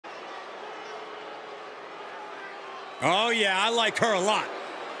Oh, yeah, I like her a lot.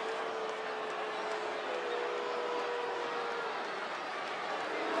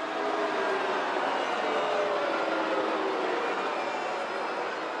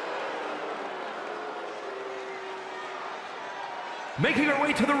 Making her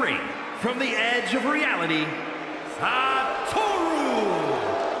way to the ring, from the edge of reality, Satoru!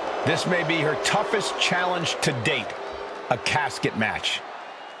 This may be her toughest challenge to date, a casket match.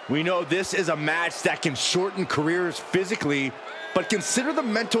 We know this is a match that can shorten careers physically, but consider the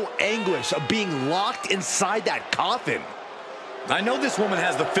mental anguish of being locked inside that coffin. I know this woman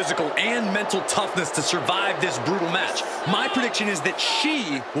has the physical and mental toughness to survive this brutal match. My prediction is that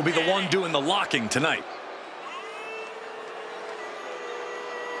she will be the one doing the locking tonight.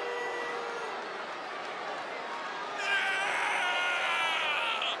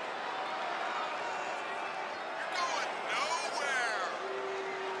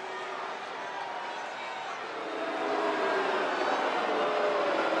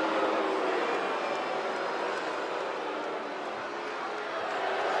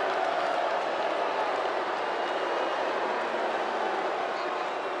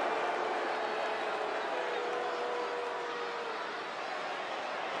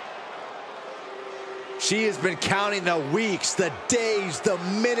 She has been counting the weeks, the days, the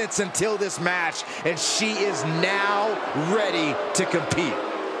minutes until this match, and she is now ready to compete.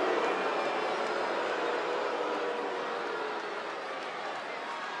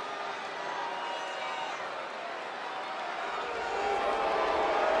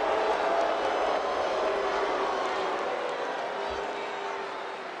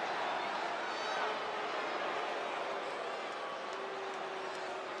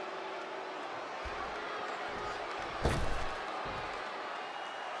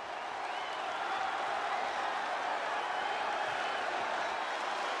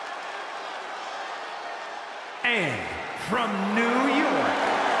 And from New York,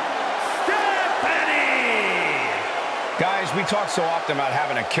 Stephanie! Guys, we talk so often about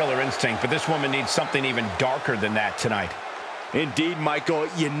having a killer instinct, but this woman needs something even darker than that tonight. Indeed, Michael,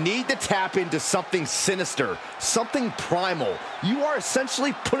 you need to tap into something sinister, something primal. You are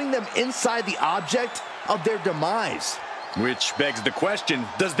essentially putting them inside the object of their demise. Which begs the question,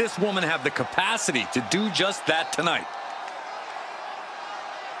 does this woman have the capacity to do just that tonight?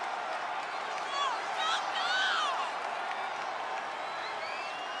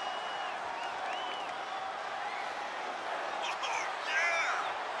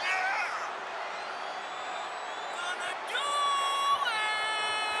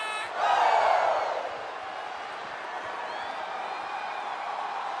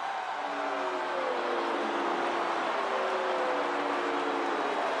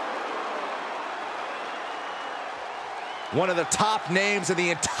 One of the top names in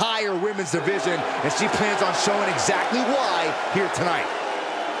the entire women's division, and she plans on showing exactly why here tonight.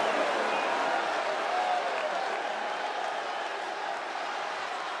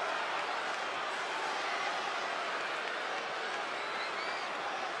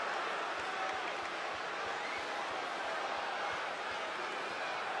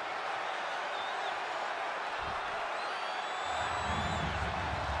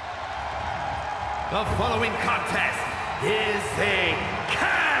 The following contest is a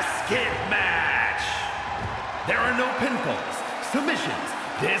casket match. There are no pinfalls, submissions,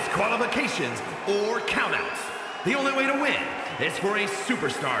 disqualifications, or countouts. The only way to win is for a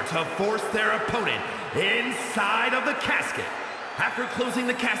superstar to force their opponent inside of the casket. After closing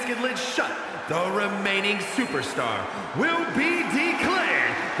the casket lid shut, the remaining superstar will be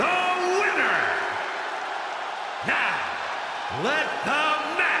declared the winner. Now, let the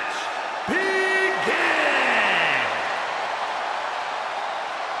match begin.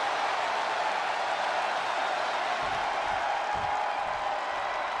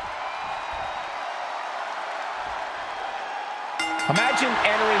 Imagine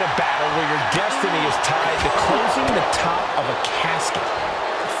entering a battle where your destiny is tied to closing the top of a casket.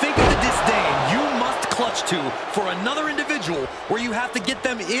 Think of the disdain you must clutch to for another individual where you have to get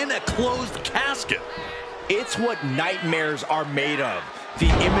them in a closed casket. It's what nightmares are made of. The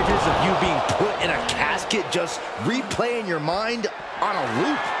images of you being put in a casket just replay in your mind on a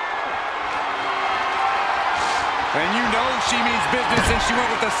loop. And you know she means business since she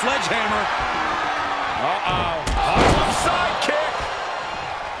went with the sledgehammer. Side kick.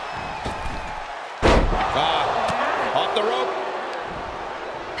 Off the rope.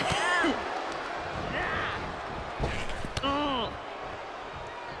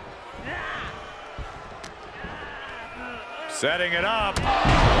 Setting it up.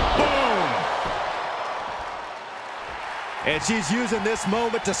 Boom. And she's using this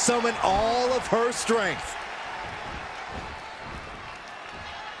moment to summon all of her strength.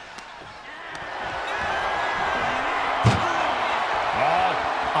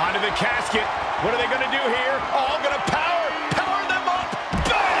 casket. What are they going to do here? Oh, going to power them up.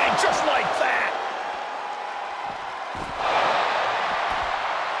 Bang! Just like that.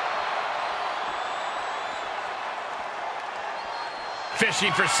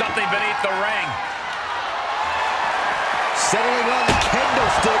 Fishing for something beneath the ring. Settling on the kendo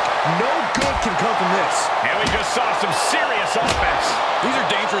stick. No good can come from this. And we just saw some serious offense. These are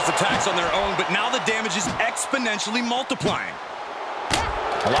dangerous attacks on their own, but now the damage is exponentially multiplying.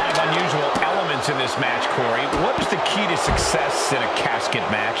 A lot of unusual elements in this match, Corey. What is the key to success in a casket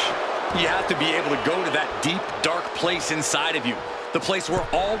match? You have to be able to go to that deep, dark place inside of you. The place where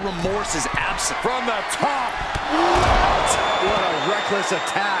all remorse is absent. From the top. What a reckless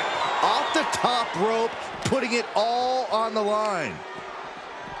attack. Off the top rope, putting it all on the line.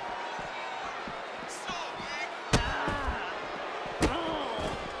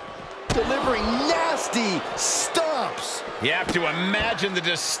 Delivering nasty stomps. You have to imagine the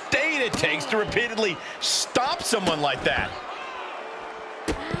disdain it takes to repeatedly stomp someone like that.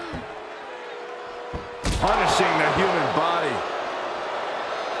 Punishing the human body.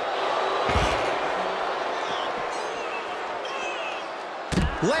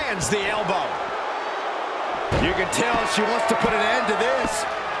 Lands the elbow. You can tell she wants to put an end to this.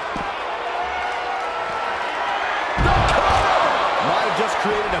 Might have just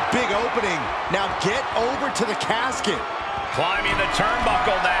created a big opening. Now get over to the casket. Climbing the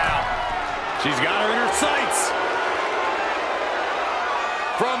turnbuckle now. She's got her in her sights.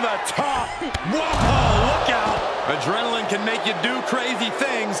 From the top. Whoa, look out. Adrenaline can make you do crazy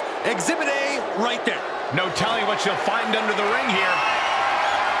things. Exhibit A right there. No telling what she'll find under the ring here.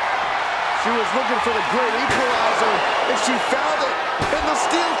 She was looking for the great equalizer, and she found it in the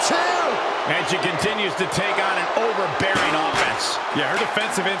steel chair. And she continues to take on an overbearing offense. Yeah, her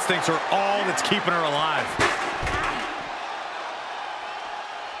defensive instincts are all that's keeping her alive.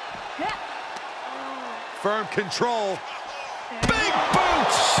 Firm control. Big boot!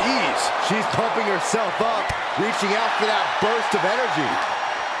 Jeez, she's pumping herself up, reaching out for that burst of energy.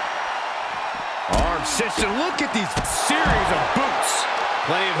 Arm cinched, and look at these series of boots.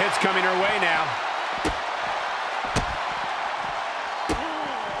 Plenty of hits coming her way now.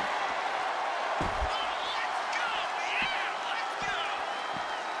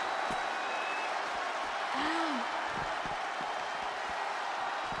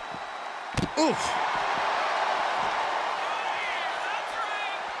 Oof.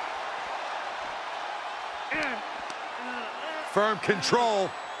 Firm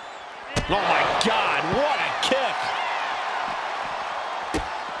control. Oh my God, what a kick.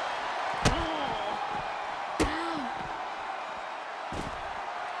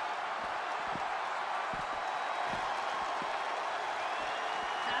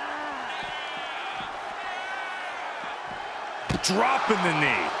 Dropping the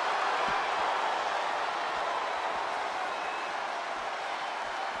knee.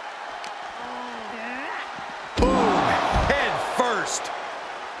 Boom, head first.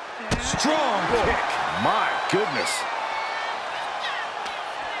 Strong kick. My goodness.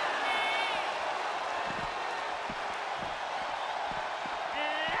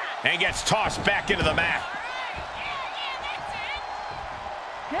 And gets tossed back into the mat.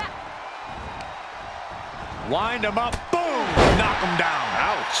 Wind him up. Boom. Knock him down.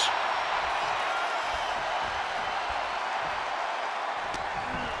 Ouch.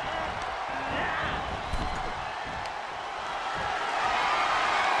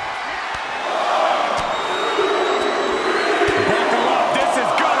 Buckle up. This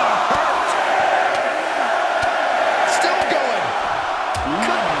is gonna hurt. Still going.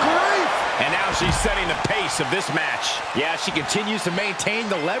 Good grief. And now she's setting the pace of this match. Yeah, she continues to maintain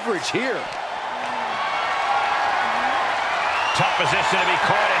the leverage here. Tough position to be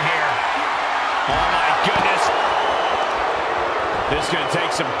caught in here. Oh my goodness. This is going to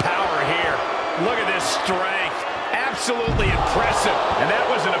take some power here. Look at this strength. Absolutely impressive. And that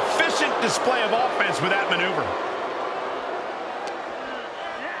was an efficient display of offense with that maneuver.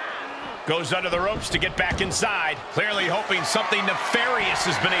 Goes under the ropes to get back inside. Clearly hoping something nefarious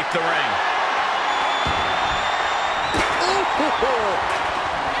is beneath the ring.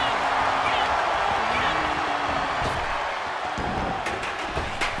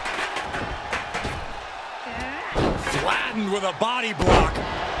 Flattened with a body block,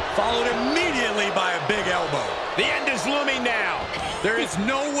 followed immediately by a big elbow. The end is looming now. There is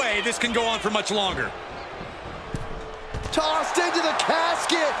no way this can go on for much longer. Tossed into the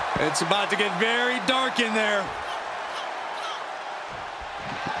casket. It's about to get very dark in there.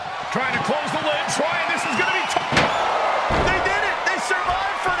 Trying to close the lid, this is going to be tough. They did it. They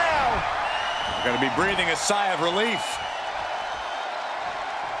survived for now. You're going to be breathing a sigh of relief.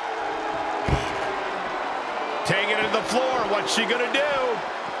 the floor. What's she gonna do?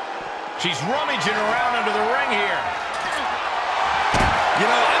 She's rummaging around under the ring here. You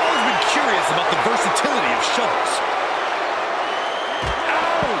know, I've always been curious about the versatility of shovels.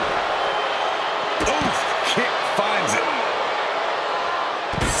 Ow! Oof! Kick finds it.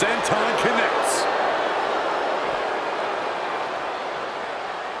 Senton connects.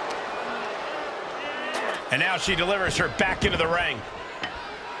 And now she delivers her back into the ring.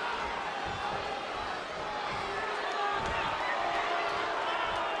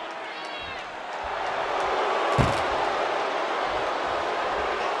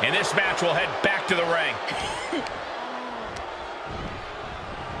 And this match will head back to the ring.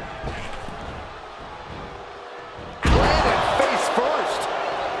 Planted face first.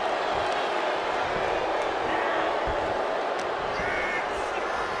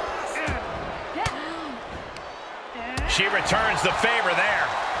 She returns the favor there.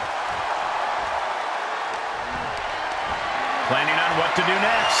 Planning on what to do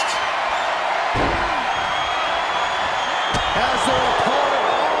next. Has their opponent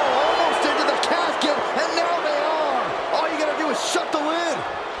almost into the casket, and now they are. All you gotta do is shut the lid.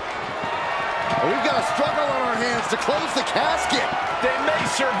 We've got a struggle on our hands to close the casket. They may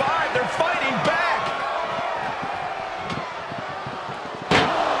survive. They're fighting back.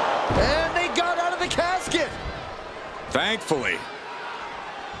 And they got out of the casket. Thankfully.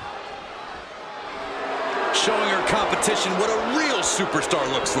 Showing her competition what a real superstar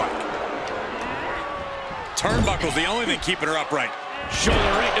looks like. Turnbuckle's the only thing keeping her upright. Shoulder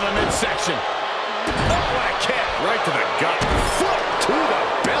right in the midsection. Oh, what a kick. Right to the gut. Foot to the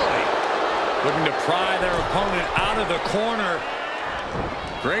belly. Looking to pry their opponent out of the corner.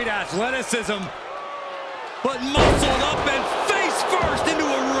 Great athleticism. But muscled up and face first into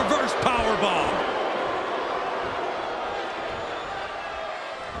a reverse powerbomb.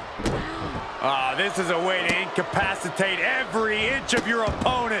 This is a way to incapacitate every inch of your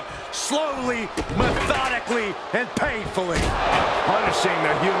opponent, slowly, methodically, and painfully. Punishing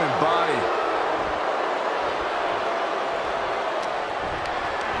the human body.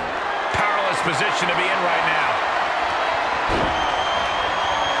 Powerless position to be in right now.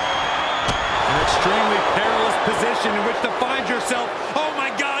 An extremely perilous position in which to find yourself. Oh my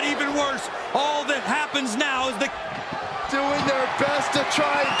God, even worse. All that happens now is the... Doing their best to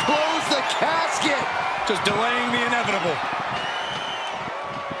try and close the casket. Just delaying the inevitable.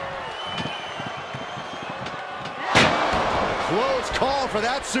 Close call for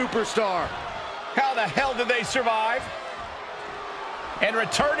that superstar. How the hell did they survive? And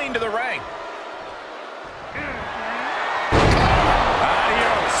returning to the ring.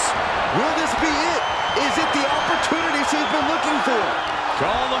 Adios. Will this be it? Is it the opportunity she's been looking for?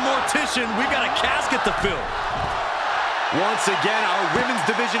 Call the mortician. We've got a casket to fill. Once again, our women's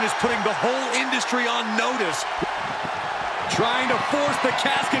division is putting the whole industry on notice. Trying to force the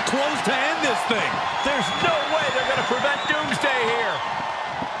casket closed to end this thing. There's no way they're going to prevent doomsday here.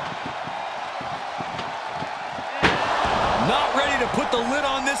 Not ready to put the lid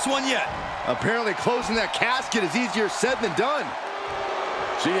on this one yet. Apparently closing that casket is easier said than done.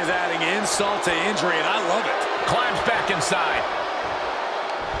 She is adding insult to injury, and I love it. Climbs back inside.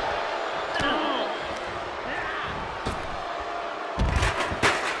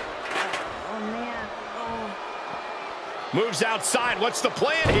 Moves outside. What's the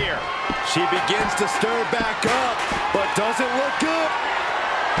plan here? She begins to stir back up, but doesn't look good.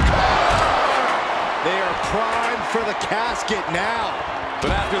 They are primed for the casket now.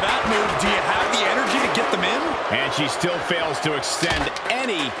 But after that move, do you have the energy to get them in? And she still fails to extend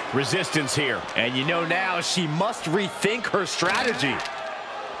any resistance here. And you know now she must rethink her strategy.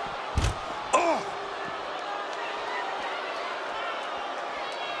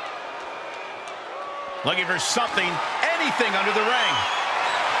 Looking for something, anything under the ring.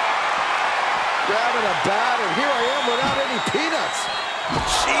 Grabbing a bat, and here I am without any peanuts.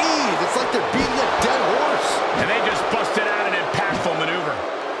 Jeez, it's like they're beating a dead horse. And they just busted out an impactful maneuver.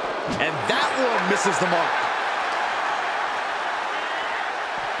 And that one misses the mark.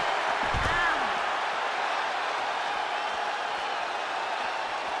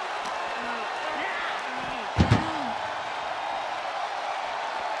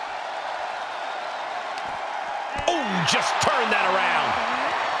 Just turn that around.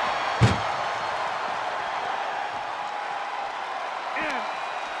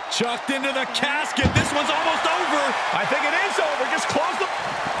 Chucked into the casket. This one's almost over. I think it is over. Just close the...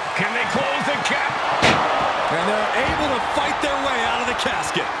 Can they close the cap? And they're able to fight their way out of the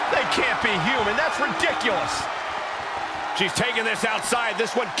casket. They can't be human. That's ridiculous. She's taking this outside.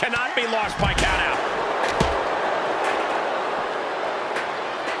 This one cannot be lost by countout.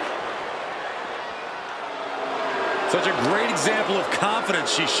 Such a great example of confidence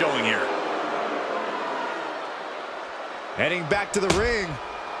she's showing here. Heading back to the ring.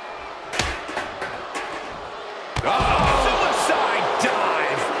 Suicide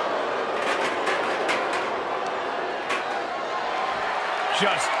dive.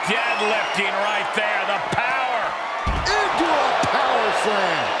 Just deadlifting right there. The power. Into a power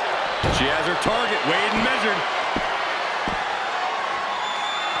slam. She has her target weighed and measured.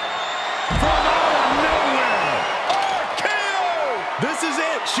 From out of nowhere. RKO! This is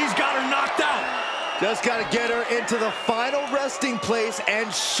it. She's got her knocked out. Just got to get her into the final resting place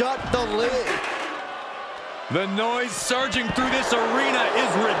and shut the lid. The noise surging through this arena is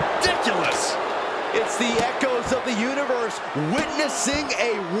ridiculous. It's the echoes of the universe witnessing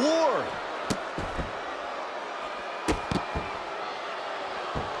a war.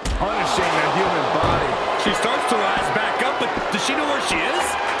 Punishing the human body. She starts to rise back up, but does she know where she is?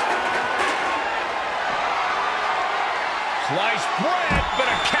 Sliced bread, but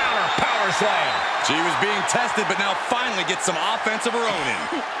a counter power slam. She was being tested, but now finally gets some offense of her own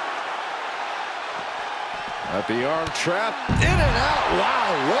in. At the arm trap, in and out.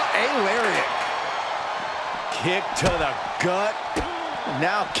 Wow, what a lariat. Kick to the gut.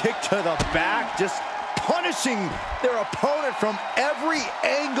 Now kick to the back. Just punishing their opponent from every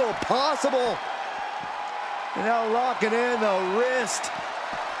angle possible. And now locking in the wrist.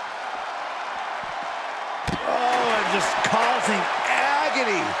 Oh, and just causing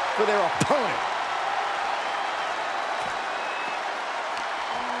agony for their opponent.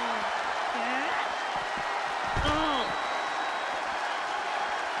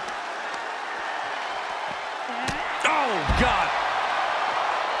 Oh, God.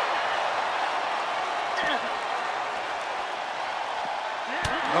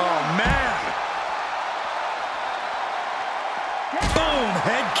 Oh, man. Boom,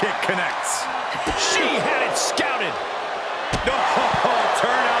 head kick connects. She had it scouted. Oh,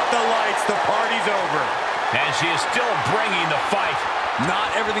 turn out the lights. The party's over. And she is still bringing the fight.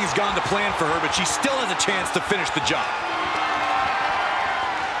 Not everything's gone to plan for her, but she still has a chance to finish the job.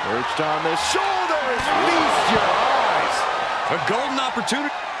 Perched on the shoulders. Feast your eyes. A golden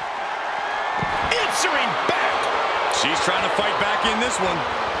opportunity. Answering back. She's trying to fight back in this one.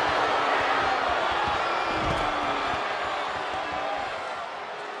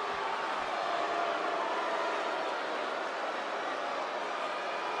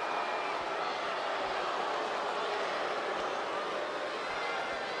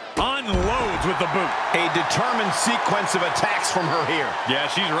 Unloads with the boot. A determined sequence of attacks from her here. Yeah,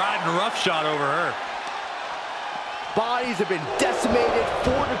 she's riding roughshod over her. Bodies have been decimated,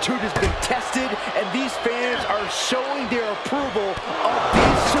 fortitude has been tested, and these fans are showing their approval of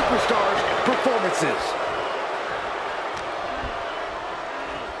these superstars' performances.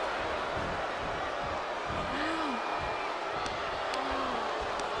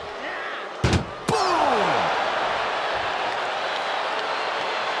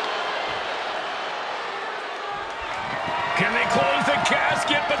 Can they close the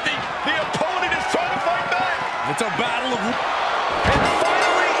casket? But the opponent is trying to fight back. It's a battle of... And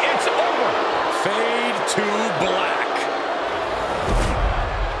finally, it's over. Fade to black.